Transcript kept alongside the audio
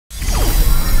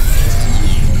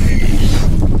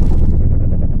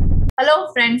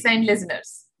Hello, friends and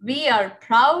listeners. We are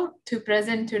proud to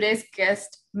present today's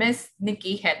guest, Miss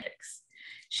Nikki Hendricks.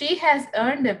 She has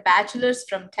earned a bachelor's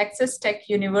from Texas Tech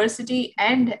University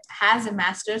and has a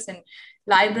master's in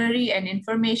library and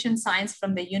information science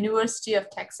from the University of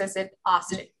Texas at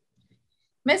Austin.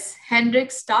 Miss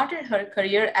Hendricks started her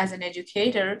career as an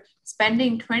educator,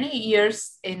 spending 20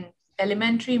 years in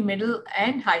elementary, middle,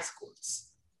 and high schools.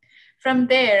 From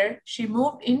there, she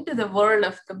moved into the world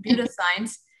of computer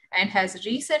science and has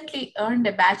recently earned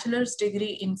a bachelor's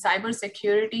degree in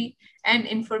cybersecurity and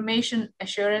information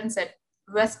assurance at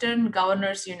Western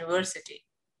Governors University.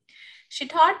 She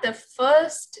taught the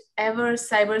first ever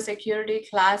cybersecurity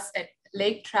class at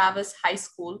Lake Travis High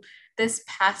School this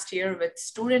past year with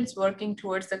students working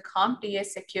towards the CompTIA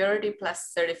Security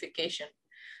Plus certification,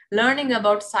 learning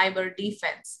about cyber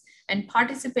defense, and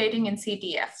participating in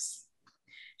CTFs.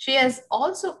 She has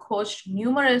also coached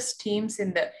numerous teams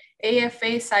in the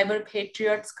AFA Cyber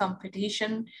Patriots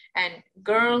competition and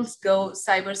Girls Go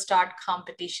Cyberstart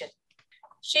competition.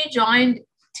 She joined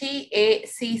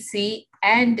TACC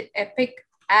and EPIC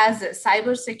as a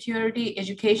Cybersecurity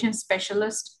Education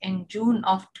Specialist in June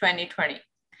of 2020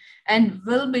 and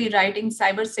will be writing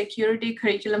cybersecurity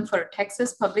curriculum for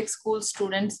Texas public school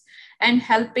students and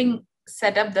helping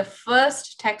set up the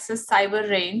first Texas cyber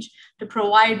range to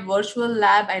provide virtual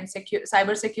lab and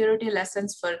cybersecurity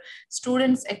lessons for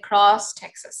students across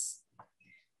Texas.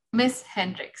 Miss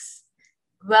Hendricks,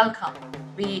 welcome.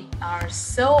 We are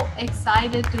so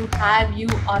excited to have you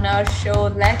on our show.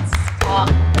 Let's talk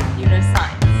computer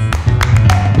science.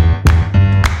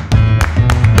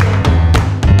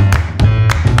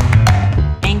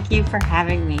 Thank you for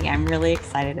having me. I'm really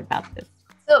excited about this.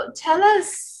 So tell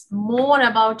us more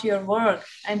about your work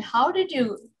and how did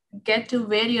you get to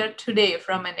where you're today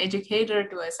from an educator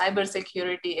to a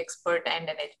cybersecurity expert and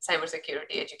a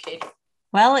cybersecurity educator?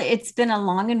 Well, it's been a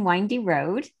long and windy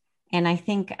road. And I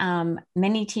think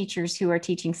many teachers who are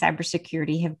teaching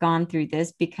cybersecurity have gone through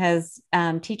this because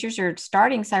teachers are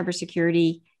starting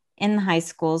cybersecurity in the high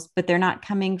schools, but they're not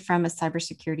coming from a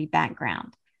cybersecurity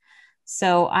background.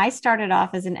 So I started off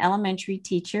as an elementary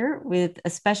teacher with a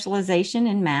specialization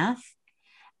in math,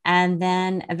 and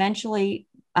then eventually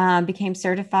became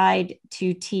certified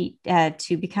to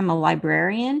become a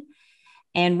librarian,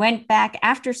 and went back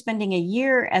after spending a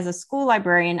year as a school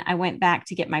librarian. I went back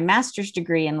to get my master's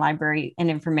degree in library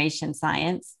and information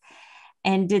science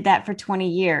and did that for 20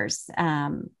 years.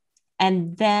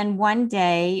 And then one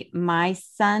day, my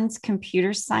son's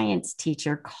computer science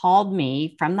teacher called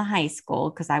me from the high school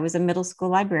because I was a middle school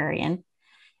librarian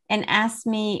and asked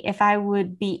me if I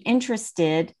would be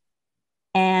interested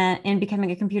in becoming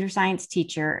a computer science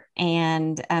teacher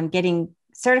and getting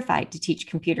certified to teach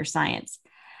computer science.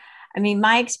 I mean,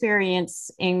 my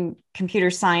experience in computer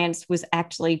science was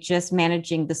actually just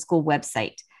managing the school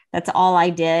website. That's all I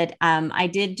did. I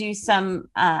did do some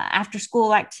after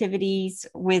school activities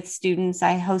with students.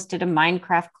 I hosted a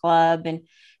Minecraft club and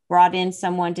brought in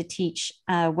someone to teach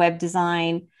web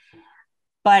design.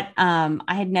 But I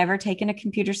had never taken a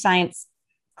computer science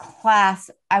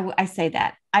class. I say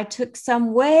that. I took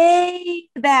some way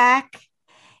back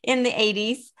in the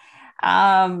 80s,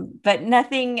 but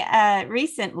nothing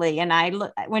recently. And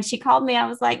when she called me, I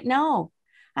was like, no,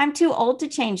 I'm too old to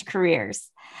change careers.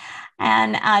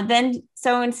 And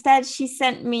so instead, she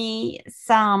sent me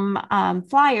some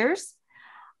flyers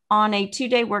on a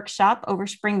 2-day workshop over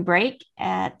spring break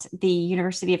at the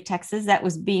University of Texas that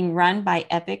was being run by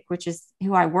EPIC, which is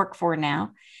who I work for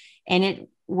now. And it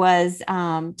was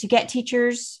to get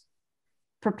teachers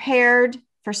prepared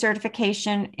for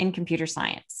certification in computer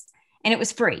science. And it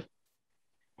was free.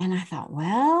 And I thought,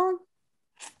 well,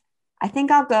 I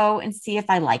think I'll go and see if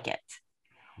I like it.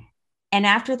 And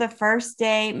after the first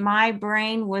day, my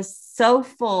brain was so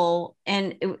full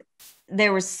and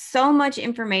there was so much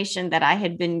information that I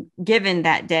had been given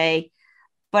that day,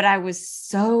 but I was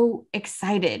so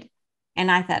excited. And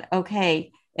I thought,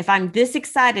 okay, if I'm this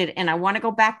excited and I want to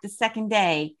go back the second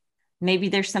day, maybe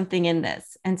there's something in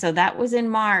this. And so that was in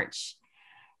March.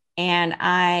 And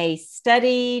I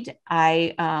studied.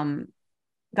 I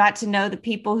got to know the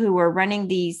people who were running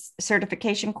these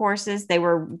certification courses. They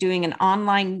were doing an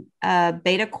online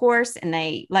beta course, and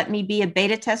they let me be a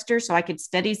beta tester so I could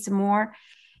study some more.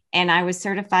 And I was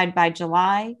certified by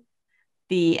July.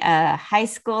 The high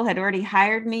school had already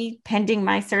hired me pending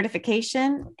my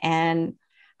certification. And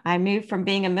I moved from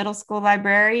being a middle school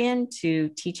librarian to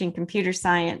teaching computer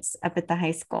science up at the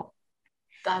high school.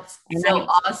 That's so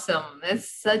awesome. It's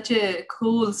such a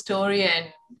cool story and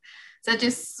such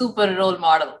a super role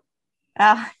model.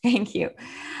 Oh, thank you.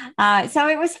 So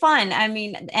it was fun. I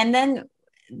mean, and then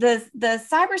the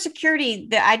cybersecurity,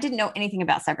 that I didn't know anything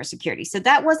about cybersecurity. So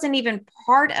that wasn't even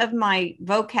part of my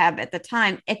vocab at the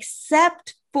time,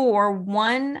 except for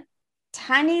one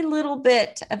tiny little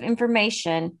bit of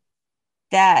information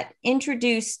that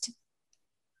introduced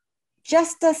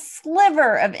just a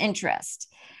sliver of interest.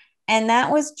 And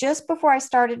that was just before I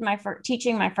started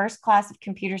teaching my first class of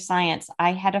computer science.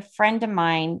 I had a friend of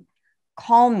mine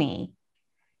call me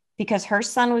because her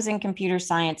son was in computer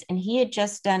science and he had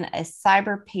just done a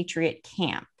Cyber Patriot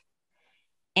camp.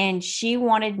 And she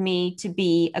wanted me to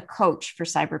be a coach for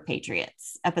Cyber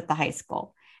Patriots up at the high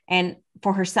school and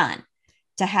for her son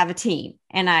to have a team.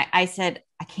 And I said,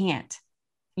 I can't.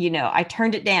 I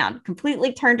turned it down,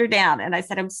 completely turned her down. And I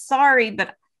said, I'm sorry,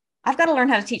 but I've got to learn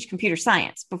how to teach computer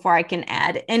science before I can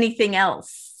add anything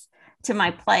else to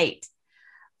my plate.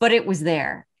 But it was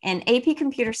there. And AP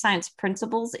Computer Science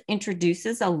Principles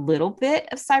introduces a little bit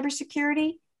of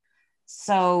cybersecurity.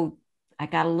 So I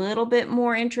got a little bit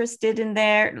more interested in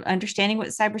there, understanding what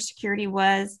cybersecurity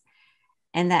was.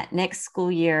 And that next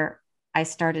school year, I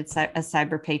started a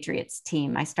Cyber Patriots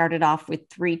team. I started off with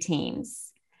 3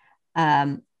 teams.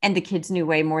 And the kids knew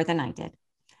way more than I did.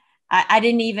 I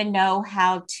didn't even know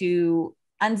how to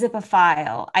unzip a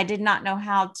file. I did not know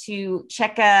how to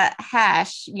check a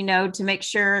hash, to make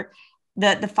sure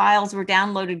that the files were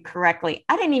downloaded correctly.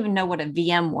 I didn't even know what a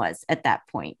VM was at that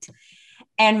point.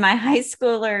 And my high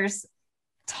schoolers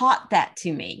taught that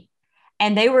to me.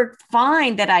 And they were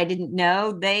fine that I didn't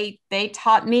know. They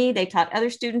taught me, they taught other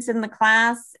students in the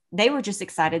class. They were just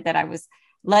excited that I was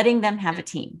letting them have a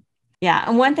team. Yeah.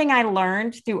 And one thing I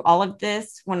learned through all of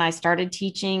this when I started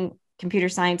teaching computer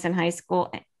science in high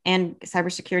school and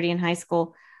cybersecurity in high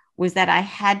school was that I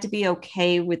had to be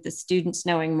okay with the students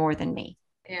knowing more than me.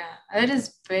 Yeah, that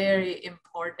is very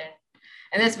important.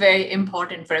 And that's very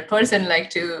important for a person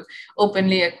to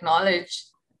openly acknowledge,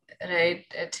 right,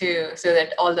 so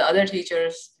that all the other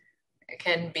teachers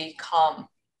can be calm.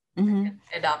 Mm-hmm.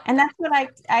 And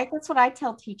that's what I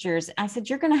tell teachers. I said,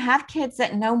 you're going to have kids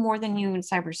that know more than you in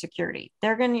cybersecurity.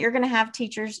 You're going to have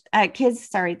kids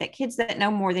that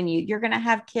know more than you. You're going to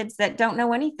have kids that don't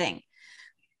know anything.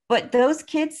 But those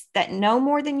kids that know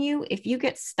more than you, if you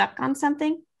get stuck on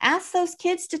something, ask those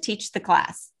kids to teach the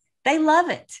class. They love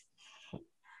it.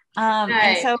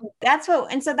 Right. And so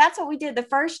that's what we did the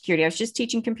first year. I was just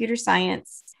teaching computer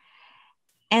science.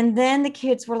 And then the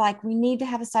kids were like, we need to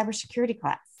have a cybersecurity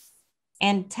class.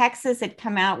 And Texas had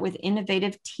come out with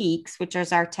innovative TEKS, which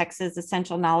is our Texas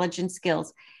Essential Knowledge and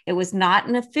Skills. It was not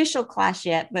an official class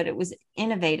yet, but it was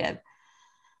innovative.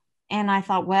 And I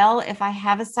thought, well, if I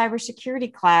have a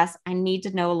cybersecurity class, I need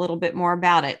to know a little bit more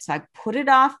about it. So I put it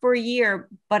off for a year,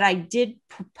 but I did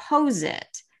propose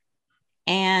it.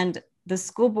 And the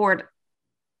school board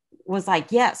was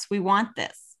like, yes, we want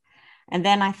this. And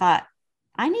then I thought,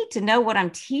 I need to know what I'm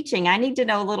teaching. I need to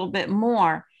know a little bit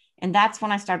more. And that's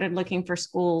when I started looking for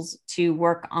schools to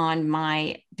work on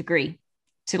my degree,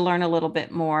 to learn a little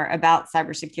bit more about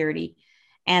cybersecurity.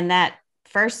 And that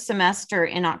first semester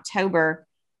in October,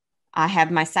 I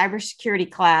have my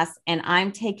cybersecurity class and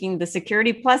I'm taking the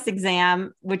Security Plus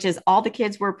exam, which is all the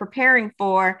kids were preparing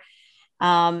for.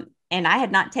 And I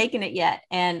had not taken it yet.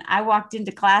 And I walked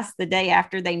into class the day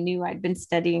after they knew I'd been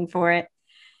studying for it.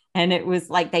 And it was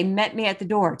like they met me at the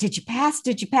door. Did you pass?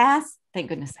 Did you pass? Thank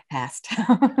goodness I passed.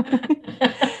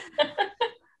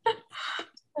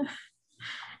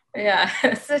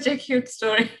 Yeah, such a cute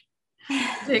story.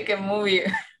 Like a movie.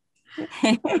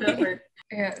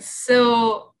 Yeah.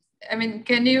 So,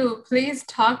 can you please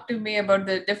talk to me about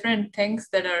the different things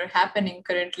that are happening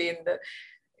currently in the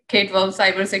K-12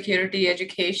 cybersecurity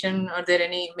education? Are there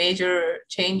any major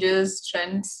changes,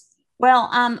 trends? Well,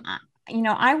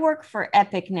 I work for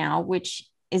EPIC now, which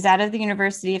is out of the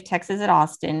University of Texas at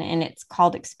Austin, and it's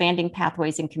called Expanding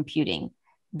Pathways in Computing.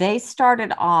 They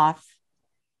started off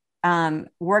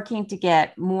working to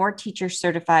get more teachers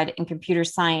certified in computer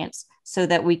science so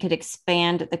that we could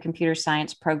expand the computer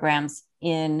science programs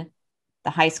in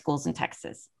the high schools in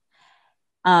Texas.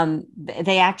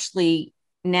 They actually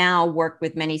now work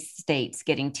with many states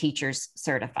getting teachers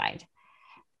certified.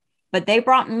 But they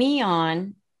brought me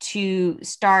on to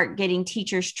start getting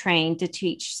teachers trained to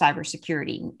teach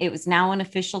cybersecurity. It was now an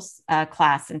official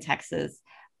class in Texas,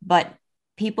 but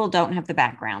people don't have the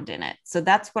background in it. So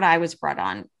that's what I was brought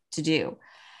on to do.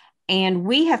 And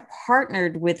we have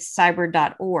partnered with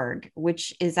cyber.org,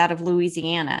 which is out of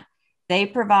Louisiana. They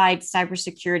provide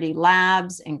cybersecurity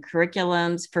labs and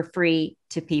curriculums for free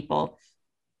to people.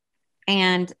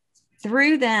 And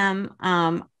through them,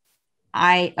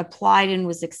 I applied and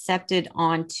was accepted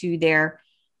onto their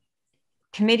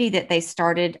committee that they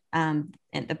started in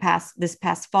this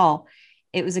past fall.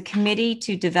 it was a committee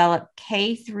to develop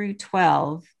K through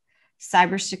 12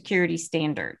 cybersecurity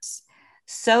standards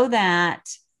so that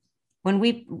when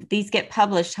these get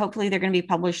published, hopefully they're going to be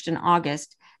published in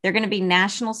August, they're going to be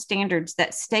national standards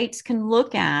that states can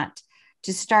look at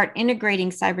to start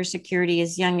integrating cybersecurity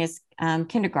as young as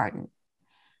kindergarten.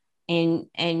 And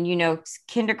you know,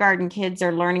 kindergarten kids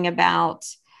are learning about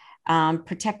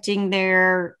protecting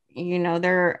their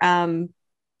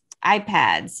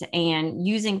iPads and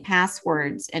using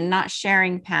passwords and not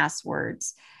sharing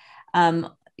passwords.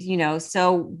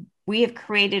 So we have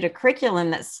created a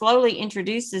curriculum that slowly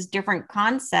introduces different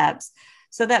concepts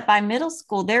so that by middle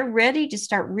school, they're ready to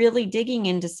start really digging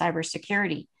into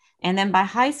cybersecurity. And then by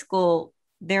high school,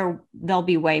 they'll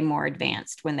be way more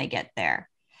advanced when they get there.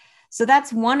 So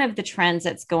that's one of the trends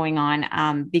that's going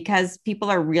on because people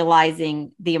are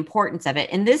realizing the importance of it.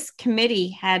 And this committee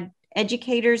had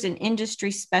educators and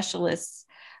industry specialists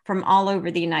from all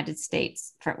over the United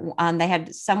States. They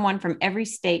had someone from every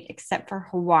state except for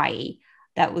Hawaii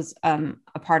that was a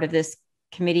part of this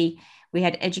committee. We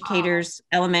had educators,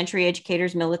 elementary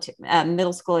educators,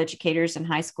 middle school educators, and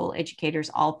high school educators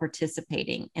all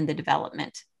participating in the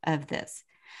development of this.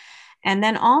 And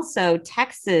then also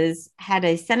Texas had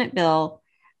a Senate bill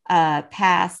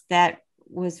passed that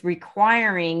was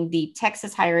requiring the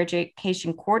Texas Higher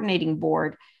Education Coordinating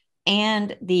Board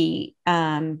and the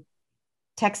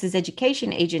Texas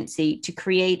Education Agency to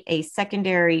create a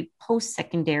secondary,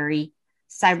 post-secondary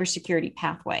cybersecurity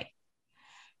pathway.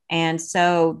 And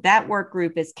so that work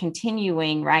group is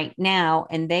continuing right now,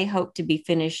 and they hope to be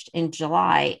finished in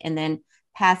July and then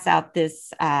pass out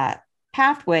this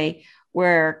pathway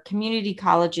where community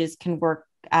colleges can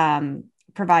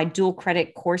provide dual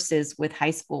credit courses with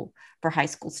high school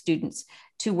students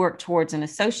to work towards an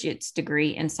associate's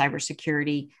degree in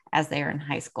cybersecurity as they are in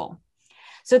high school.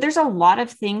 So there's a lot of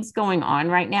things going on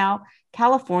right now.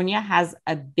 California has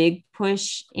a big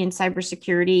push in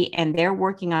cybersecurity, and they're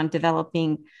working on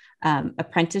developing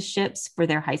apprenticeships for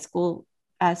their high school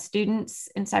students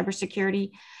in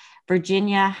cybersecurity.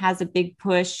 Virginia has a big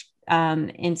push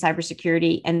in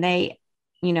cybersecurity, and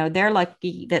they're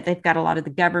lucky that they've got a lot of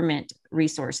the government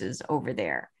resources over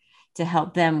there to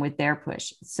help them with their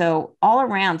push. So all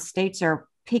around, states are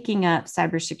picking up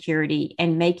cybersecurity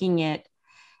and making it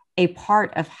a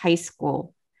part of high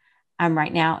school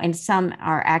right now. And some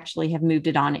are actually have moved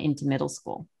it on into middle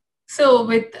school. So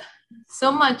with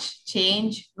so much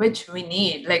change, which we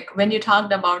need, like when you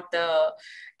talked about the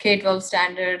K-12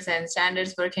 standards and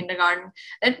standards for kindergarten,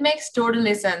 that makes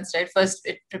totally sense, right? First,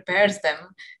 it prepares them.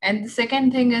 And the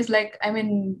second thing is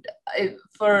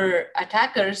for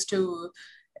attackers to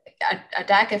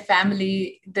attack a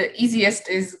family, the easiest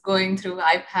is going through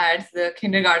iPads the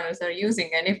kindergartners are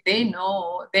using. And if they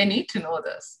know, they need to know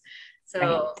this.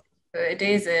 So It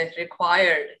is a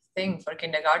required thing for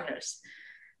kindergartners,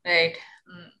 right?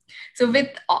 So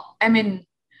it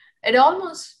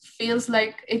almost feels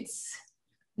like it's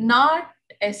not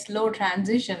a slow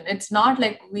transition. It's not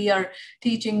like we are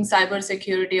teaching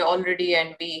cybersecurity already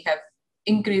and we have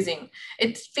increasing.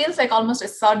 It feels like almost a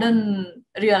sudden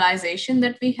realization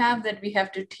that we have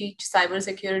to teach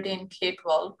cybersecurity in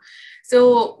K-12.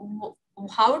 So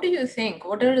how do you think,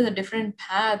 what are the different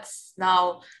paths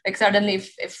now, like suddenly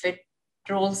if it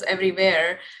rolls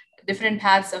everywhere, different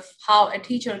paths of how a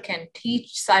teacher can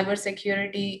teach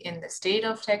cybersecurity in the state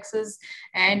of Texas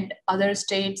and other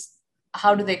states?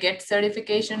 How do they get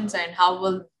certifications, and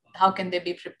how can they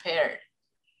be prepared?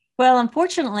 Well,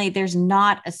 unfortunately, there's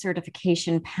not a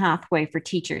certification pathway for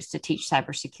teachers to teach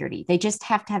cybersecurity. They just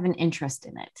have to have an interest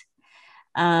in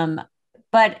it.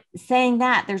 But saying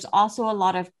that, there's also a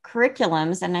lot of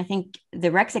curriculums, and I think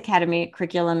the Rex Academy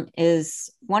curriculum is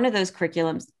one of those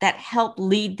curriculums that help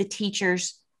lead the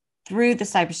teachers through the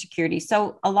cybersecurity.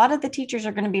 So a lot of the teachers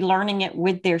are going to be learning it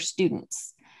with their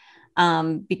students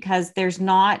because there's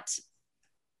not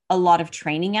a lot of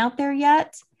training out there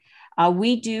yet.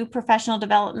 We do professional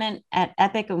development at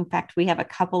EPIC. In fact, we have a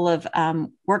couple of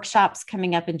workshops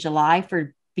coming up in July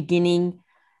for beginning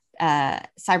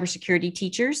cybersecurity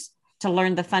teachers to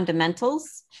learn the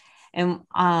fundamentals. And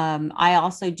I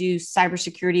also do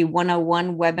cybersecurity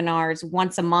 101 webinars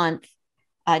once a month,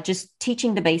 just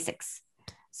teaching the basics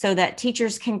so that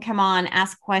teachers can come on,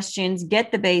 ask questions,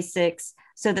 get the basics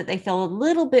so that they feel a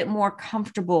little bit more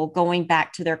comfortable going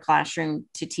back to their classroom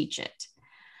to teach it.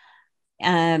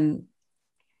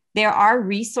 There are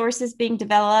resources being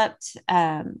developed.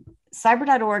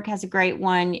 Cyber.org has a great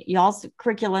one. Y'all's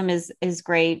curriculum is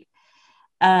great.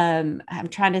 I'm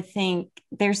trying to think.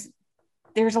 There's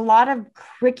a lot of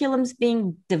curriculums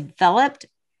being developed.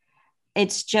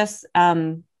 It's just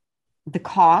the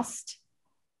cost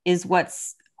is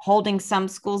what's holding some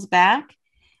schools back.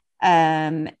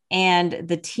 And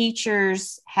the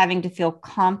teachers having to feel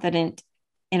confident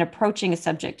in approaching a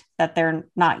subject that they're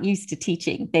not used to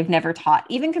teaching. They've never taught.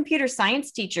 Even computer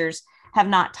science teachers have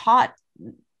not taught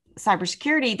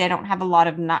cybersecurity. They don't have a lot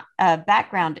of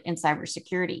background in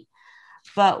cybersecurity.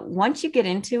 But once you get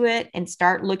into it and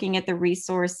start looking at the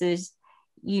resources,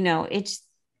 it's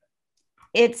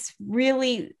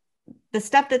really the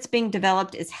stuff that's being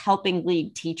developed is helping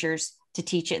lead teachers to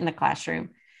teach it in the classroom.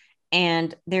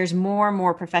 And there's more and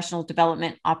more professional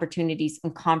development opportunities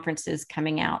and conferences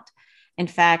coming out. In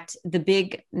fact, the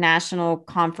big national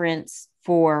conference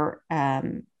for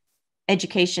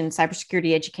education,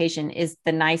 cybersecurity education, is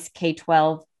the NICE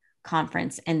K-12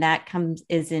 conference, and that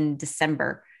is in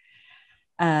December.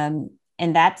 And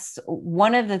that's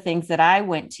one of the things that I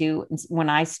went to when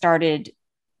I started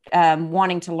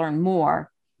wanting to learn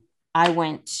more. I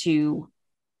went to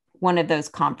one of those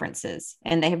conferences,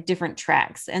 and they have different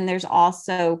tracks. And there's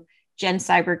also Gen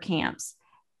Cyber camps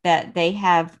that they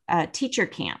have teacher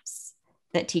camps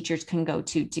that teachers can go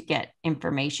to get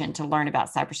information to learn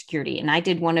about cybersecurity. And I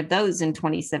did one of those in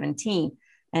 2017.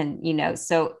 And,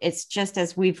 so it's just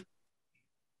as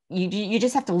you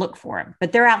just have to look for them,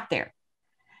 but they're out there.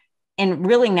 And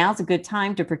really now's a good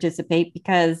time to participate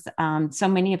because so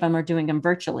many of them are doing them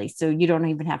virtually. So you don't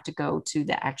even have to go to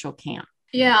the actual camp.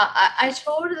 Yeah, I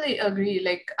totally agree.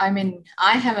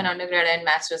 I have an undergrad and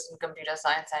master's in computer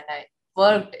science, and I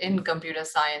worked in computer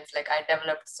science. I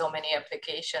developed so many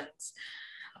applications.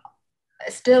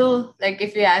 Still,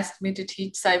 if you asked me to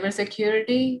teach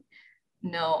cybersecurity,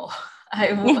 no,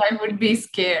 I would be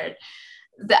scared.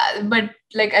 But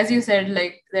as you said,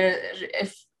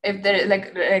 if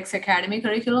there is academic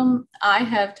curriculum, I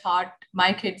have taught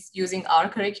my kids using our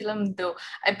curriculum, though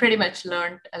I pretty much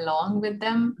learned along with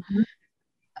them. Mm-hmm.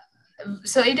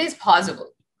 So it is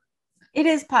possible. It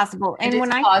is possible. And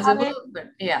when I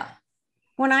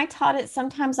taught it,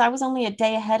 sometimes I was only a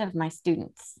day ahead of my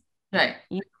students. Right.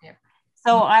 Yeah.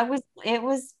 So I was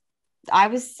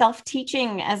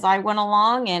self-teaching as I went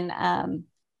along. And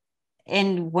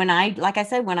when when I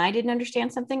didn't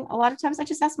understand something, a lot of times I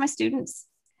just asked my students,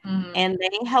 and they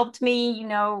helped me,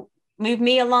 move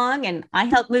me along, and I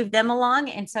helped move them along.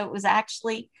 And so it was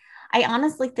actually, I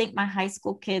honestly think my high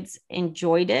school kids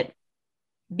enjoyed it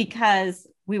because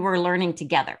we were learning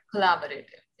together. Collaborative.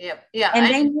 Yep. Yeah. And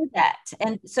they knew that.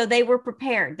 And so they were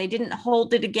prepared. They didn't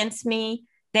hold it against me.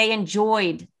 They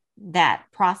enjoyed that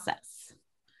process.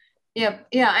 Yep.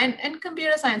 Yeah. And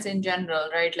computer science in general,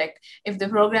 right? If the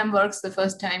program works the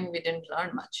first time, we didn't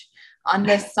learn much.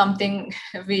 Unless something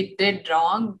we did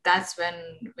wrong, that's when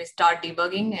we start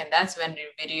debugging, and that's when we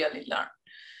really learn.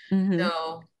 Mm-hmm.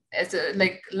 So it's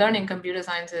learning computer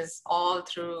science is all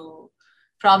through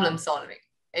problem solving.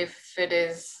 If it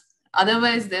is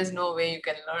otherwise, there's no way you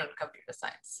can learn computer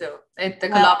science. So the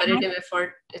collaborative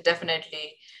effort is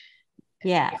definitely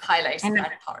highlights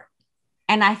that part.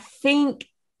 And I think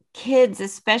kids,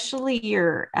 especially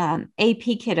your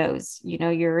AP kiddos,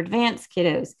 your advanced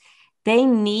kiddos, they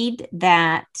need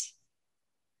that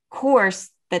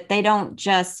course that they don't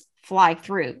just fly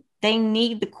through. They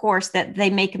need the course that they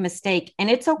make a mistake, and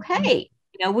it's okay.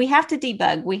 Mm-hmm. We have to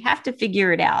debug. We have to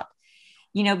figure it out.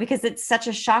 Because it's such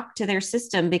a shock to their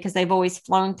system because they've always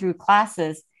flown through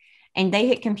classes, and they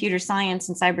hit computer science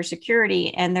and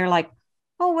cybersecurity, and they're like,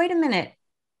 oh, wait a minute,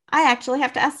 I actually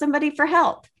have to ask somebody for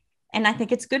help. And I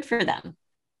think it's good for them.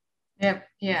 Yep.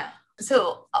 Yeah.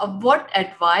 So what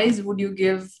advice would you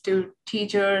give to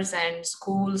teachers and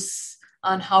schools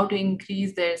on how to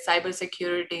increase their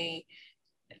cybersecurity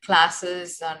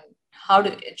classes, and how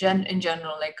to, in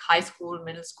general, high school,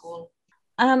 middle school?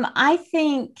 I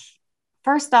think,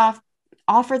 first off,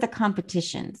 offer the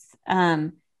competitions.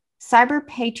 Cyber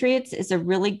Patriots is a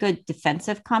really good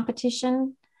defensive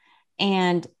competition.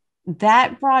 And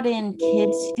that brought in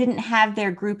kids who didn't have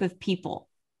their group of people,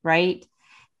 right?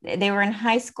 They were in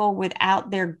high school without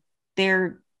their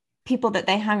people that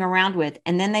they hung around with.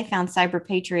 And then they found Cyber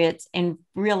Patriots and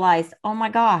realized, oh my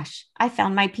gosh, I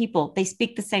found my people. They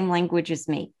speak the same language as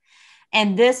me.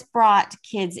 And this brought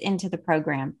kids into the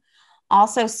program.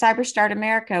 Also, Cyber Start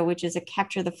America, which is a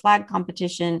capture the flag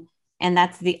competition, and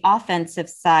that's the offensive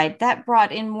side, that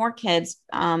brought in more kids.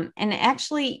 And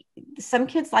actually, some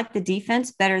kids like the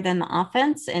defense better than the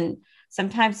offense, and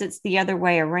sometimes it's the other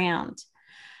way around.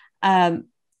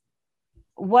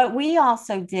 What we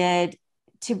also did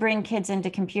to bring kids into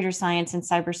computer science and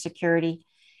cybersecurity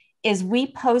is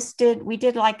we did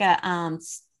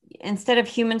instead of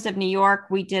Humans of New York,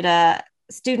 we did a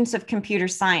Students of Computer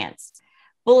Science,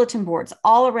 bulletin boards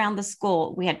all around the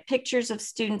school. We had pictures of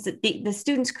students that the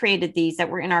students created these that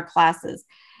were in our classes.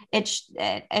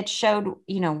 It showed,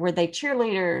 were they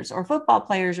cheerleaders or football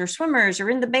players or swimmers or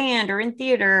in the band or in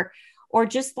theater or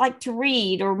just like to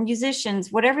read or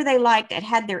musicians, whatever they liked. It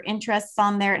had their interests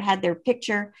on there. It had their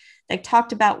picture. They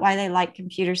talked about why they like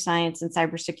computer science and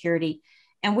cybersecurity.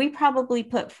 And we probably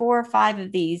put 4 or 5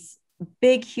 of these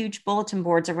big, huge bulletin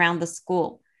boards around the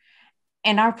school.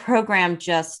 And our program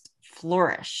just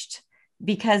flourished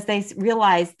because they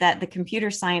realized that the computer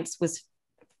science was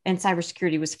and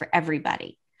cybersecurity was for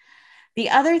everybody.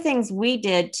 The other things we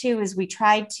did too is we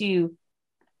tried to,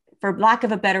 for lack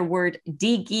of a better word,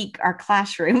 de-geek our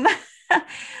classroom.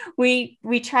 we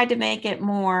tried to make it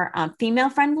more female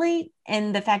friendly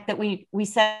in the fact that we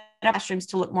set up classrooms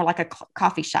to look more like a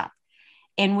coffee shop.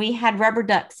 And we had rubber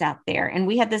ducks out there, and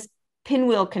we had this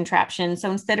pinwheel contraption.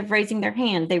 So instead of raising their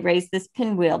hand, they raised this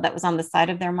pinwheel that was on the side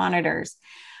of their monitors.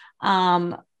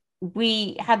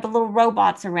 We had the little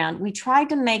robots around. We tried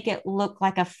to make it look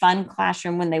like a fun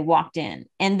classroom when they walked in.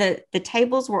 And the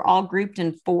tables were all grouped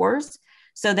in 4s.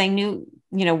 So they knew,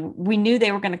 we knew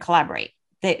they were going to collaborate.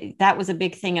 That was a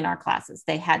big thing in our classes.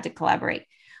 They had to collaborate.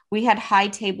 We had high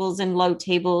tables and low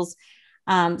tables.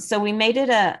 So we made it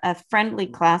a friendly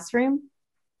classroom.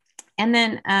 And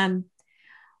then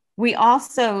we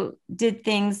also did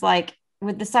things like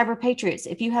with the Cyber Patriots.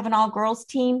 If you have an all-girls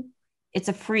team, it's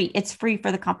free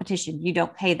for the competition. You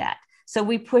don't pay that. So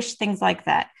we pushed things like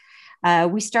that.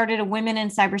 We started a Women in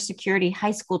Cybersecurity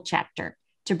high school chapter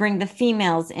to bring the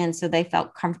females in so they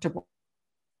felt comfortable.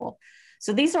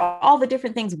 So these are all the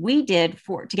different things we did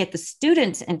to get the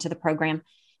students into the program.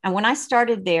 And when I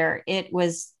started there, it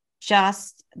was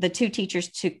just the 2 teachers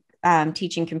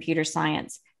teaching computer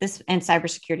science and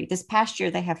cybersecurity. This past year,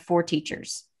 they have 4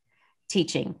 teachers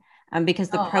teaching because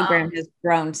the program has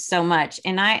grown so much.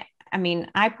 And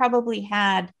I probably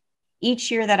had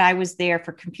each year that I was there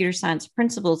for computer science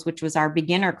principles, which was our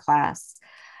beginner class,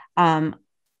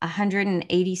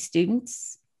 180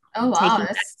 students. Oh, wow.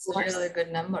 That's a really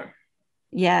good number.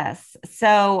 Yes.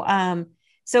 So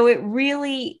it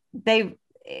really,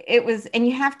 it was, and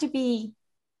you have to be,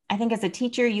 I think as a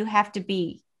teacher, you have to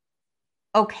be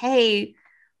okay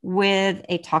with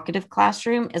a talkative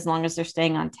classroom as long as they're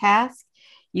staying on task.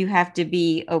 You have to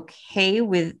be okay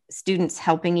with students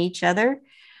helping each other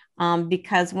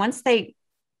because once they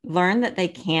learn that they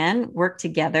can work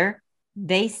together,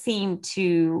 they seem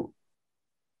to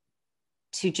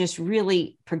just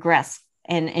really progress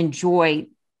and enjoy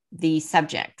the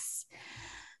subjects.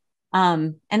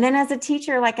 And then as a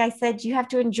teacher, like I said, you have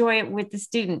to enjoy it with the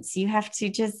students. You have to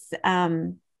just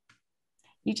have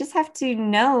to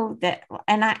know that.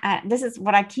 And I this is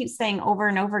what I keep saying over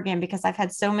and over again, because I've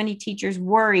had so many teachers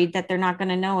worried that they're not going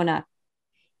to know enough.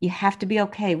 You have to be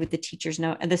okay with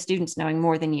the students knowing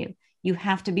more than you. You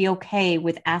have to be okay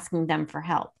with asking them for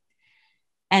help.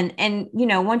 And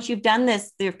once you've done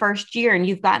this the first year and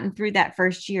you've gotten through that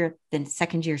first year, then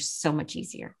second year is so much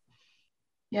easier.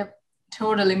 Yep.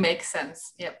 Totally makes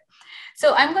sense. Yep.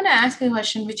 So I'm going to ask you a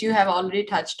question which you have already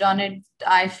touched on it.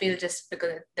 I feel just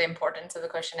because of the importance of the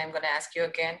question, I'm going to ask you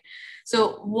again.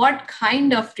 So what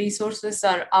kind of resources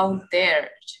are out there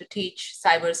to teach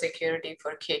cybersecurity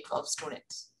for K-12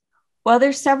 students? Well,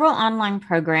 there's several online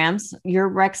programs. Your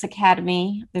Rex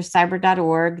Academy, there's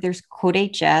cyber.org, there's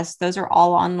CodeHS. Those are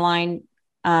all online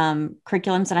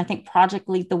curriculums. And I think Project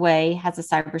Lead the Way has a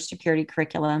cybersecurity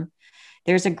curriculum.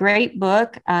 There's a great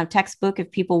book, textbook,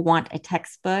 if people want a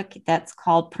textbook, that's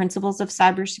called Principles of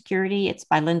Cybersecurity. It's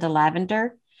by Linda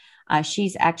Lavender.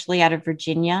 She's actually out of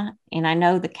Virginia. And I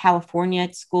know the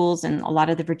California schools and a lot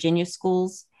of the Virginia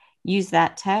schools use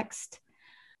that text.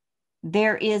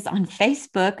 There is on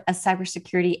Facebook a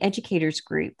cybersecurity educators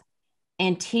group,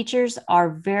 and teachers are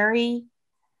very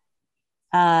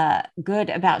good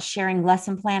about sharing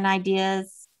lesson plan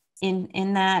ideas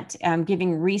in that,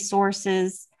 giving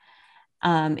resources.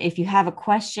 If you have a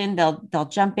question, they'll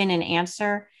jump in and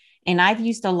answer. And I've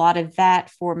used a lot of that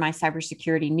for my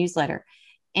cybersecurity newsletter.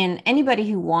 And anybody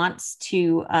who wants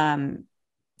to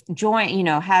join,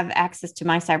 have access to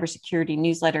my cybersecurity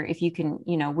newsletter, if you can,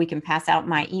 we can pass out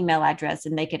my email address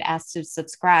and they could ask to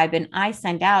subscribe. And I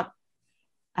send out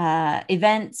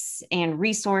events and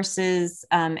resources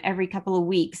every couple of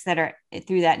weeks that are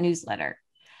through that newsletter.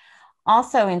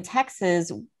 Also in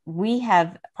Texas, we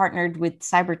have partnered with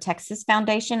Cyber Texas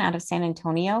Foundation out of San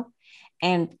Antonio,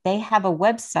 and they have a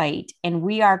website, and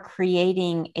we are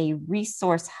creating a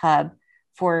resource hub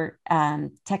for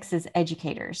Texas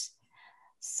educators.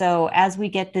 So as we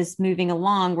get this moving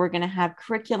along, we're going to have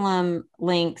curriculum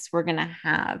links. We're going to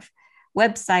have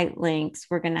website links.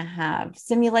 We're going to have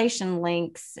simulation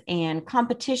links and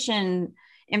competition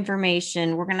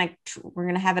information. We're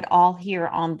going to have it all here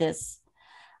on this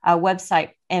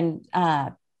website, and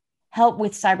help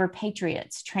with cyber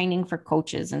patriots, training for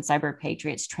coaches and cyber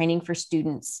patriots, training for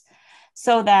students,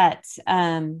 so that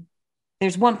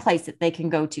there's one place that they can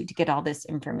go to get all this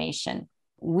information.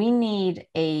 We need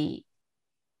a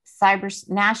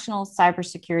National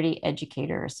Cybersecurity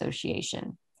Educator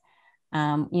Association.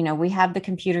 We have the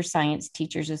Computer Science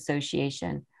Teachers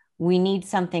Association. We need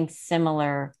something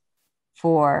similar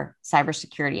for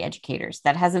cybersecurity educators.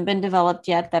 That hasn't been developed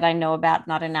yet that I know about,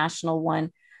 not a national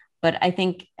one, but I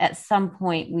think at some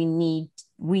point we need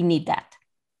that.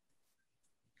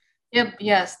 Yep,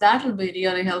 yes, that will be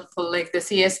really helpful. Like the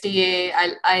CSTA,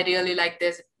 I really like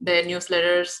their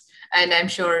newsletters, and I'm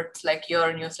sure it's like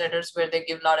your newsletters where they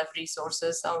give a lot of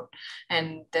resources out,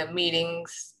 and the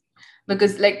meetings,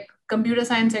 because like computer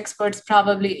science experts,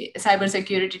 probably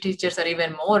cybersecurity teachers are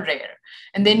even more rare,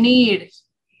 and they need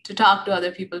to talk to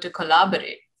other people to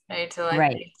collaborate, right? So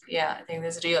I think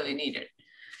this is really needed.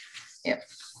 Yeah.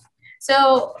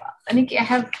 So Nikki, I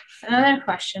have another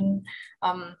question.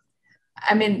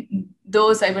 I mean,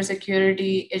 though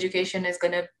cybersecurity education is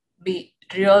going to be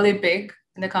really big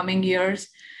in the coming years,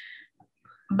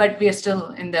 but we are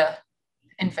still in the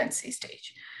infancy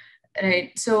stage,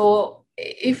 right? So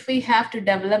if we have to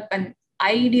develop an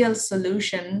ideal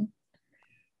solution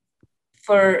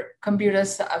for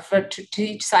computers to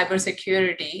teach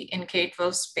cybersecurity in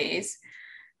K-12 space,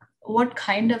 what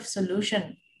kind of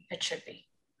solution it should be?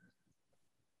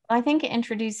 I think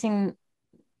introducing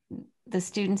the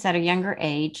students at a younger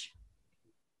age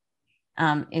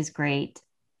is great.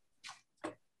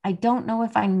 I don't know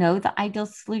if I know the ideal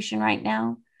solution right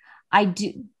now. I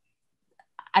do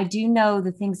know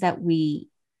the things that we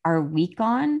are weak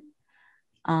on.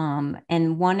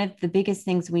 And one of the biggest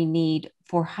things we need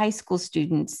for high school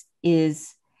students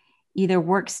is either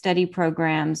work study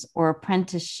programs or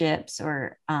apprenticeships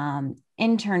or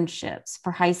internships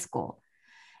for high school.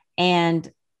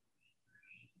 And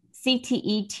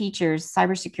CTE teachers,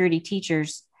 cybersecurity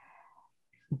teachers,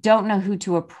 don't know who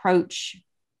to approach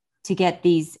to get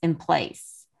these in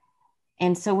place.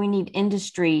 And so we need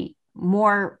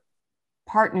more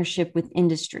partnership with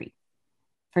industry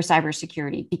for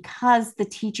cybersecurity, because the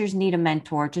teachers need a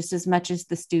mentor just as much as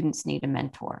the students need a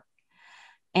mentor.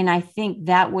 And I think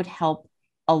that would help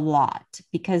a lot,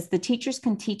 because the teachers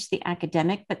can teach the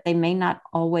academic, but they may not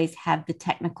always have the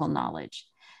technical knowledge.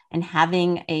 And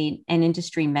having an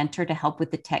industry mentor to help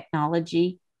with the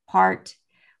technology part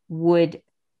would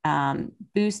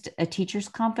boost a teacher's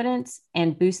confidence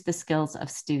and boost the skills of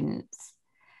students.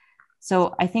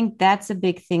 So I think that's a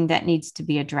big thing that needs to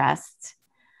be addressed.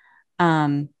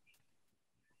 I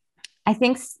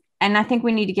think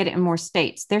we need to get it in more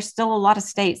states. There's still a lot of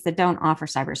states that don't offer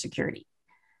cybersecurity,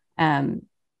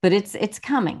 but it's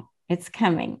coming. It's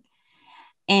coming.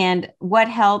 And what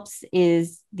helps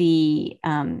is the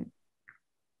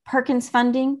Perkins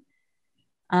funding.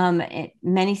 In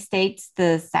many states,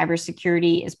 the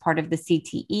cybersecurity is part of the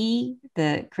CTE,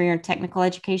 the Career and Technical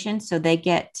Education. So they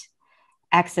get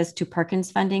access to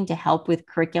Perkins funding to help with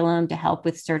curriculum, to help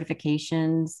with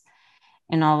certifications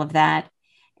and all of that.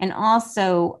 And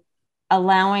also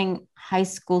helping high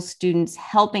school students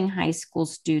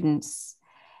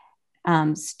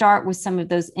start with some of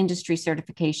those industry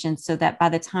certifications, so that by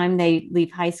the time they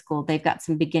leave high school, they've got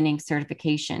some beginning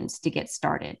certifications to get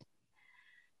started.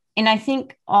 And I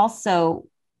think also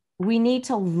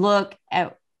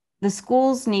the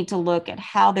schools need to look at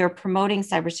how they're promoting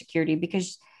cybersecurity,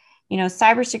 because,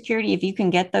 cybersecurity, if you can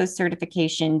get those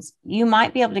certifications, you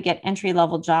might be able to get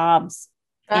entry-level jobs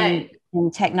in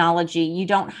technology. You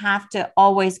don't have to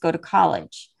always go to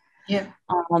college. Yeah.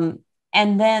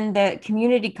 And then the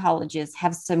community colleges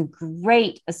have some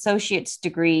great associate's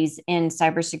degrees in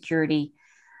cybersecurity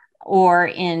or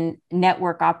in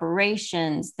network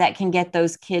operations that can get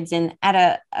those kids in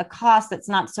at a cost that's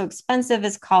not so expensive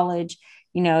as college,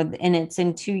 and it's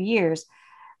in 2 years.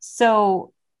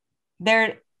 So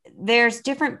there's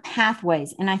different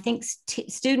pathways. And I think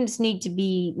students need to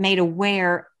be made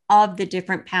aware of the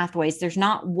different pathways. There's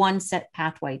not one set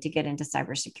pathway to get into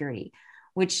cybersecurity,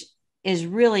 which is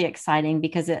really exciting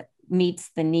because it meets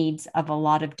the needs of a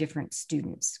lot of different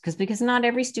students, because not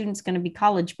every student's going to be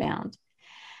college bound.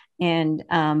 And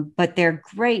but they're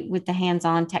great with the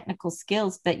hands-on technical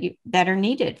skills that are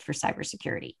needed for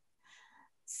cybersecurity.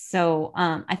 So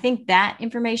I think that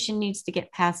information needs to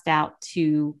get passed out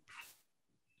to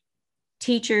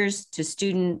teachers, to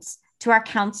students, to our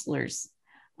counselors.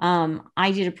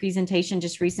 I did a presentation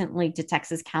just recently to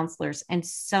Texas counselors, and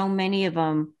so many of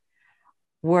them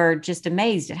were just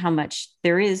amazed at how much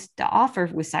there is to offer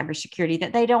with cybersecurity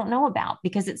that they don't know about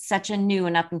because it's such a new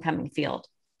and up and coming field.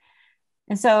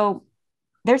 And so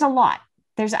there's a lot.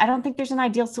 I don't think there's an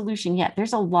ideal solution yet.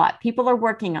 There's a lot. People are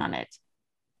working on it,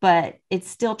 but it's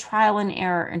still trial and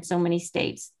error in so many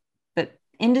states. But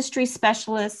industry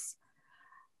specialists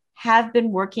have been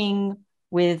working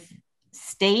with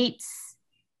states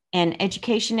and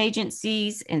education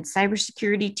agencies and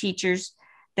cybersecurity teachers.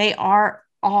 They are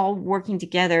all working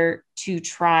together to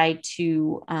try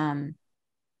to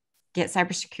get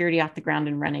cybersecurity off the ground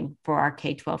and running for our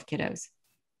K-12 kiddos.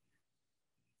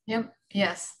 Yep.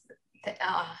 Yes.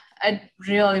 It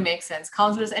really makes sense.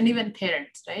 Counselors and even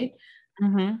parents, right?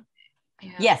 Mm-hmm.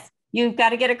 Yeah. Yes. You've got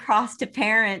to get across to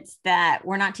parents that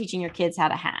we're not teaching your kids how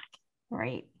to hack,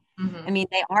 right? Mm-hmm. I mean,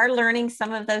 they are learning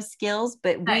some of those skills,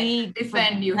 but you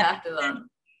have to learn.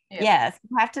 Yep. Yes.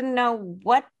 You have to know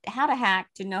how to hack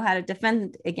to know how to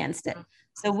defend against it.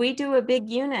 Mm-hmm. So we do a big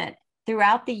unit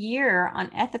throughout the year on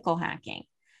ethical hacking.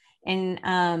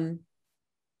 And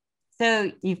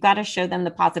so you've got to show them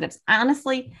the positives.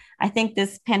 Honestly, I think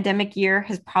this pandemic year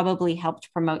has probably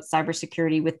helped promote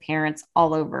cybersecurity with parents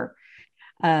all over.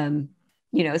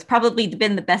 It's probably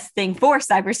been the best thing for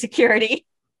cybersecurity.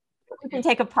 We can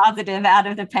take a positive out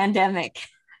of the pandemic.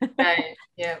 Right.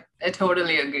 Yeah, I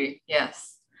totally agree.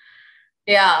 Yes.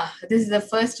 Yeah, this is the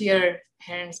first year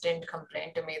parents didn't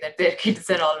complain to me that their kids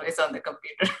are always on the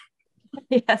computer.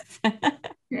 Yes.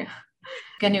 Yeah.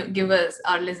 Can you give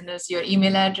our listeners your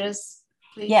email address,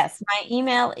 please? Yes, my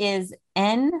email is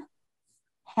nhendricks,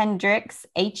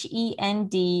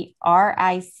 HENDRICKS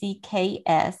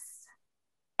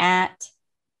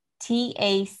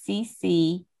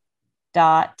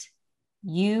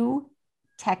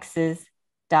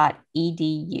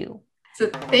 @tac.utexas.edu. So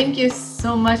thank you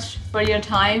so much for your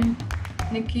time,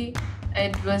 Nikki.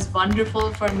 It was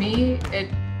wonderful for me.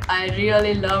 I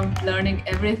really loved learning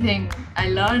everything. I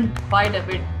learned quite a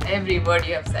bit, every word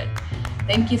you have said.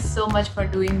 Thank you so much for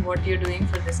doing what you're doing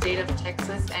for the state of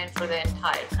Texas and for the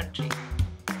entire country.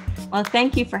 Well,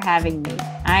 thank you for having me.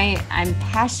 I'm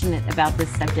passionate about this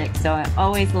subject, so I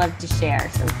always love to share.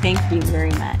 So thank you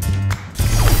very much.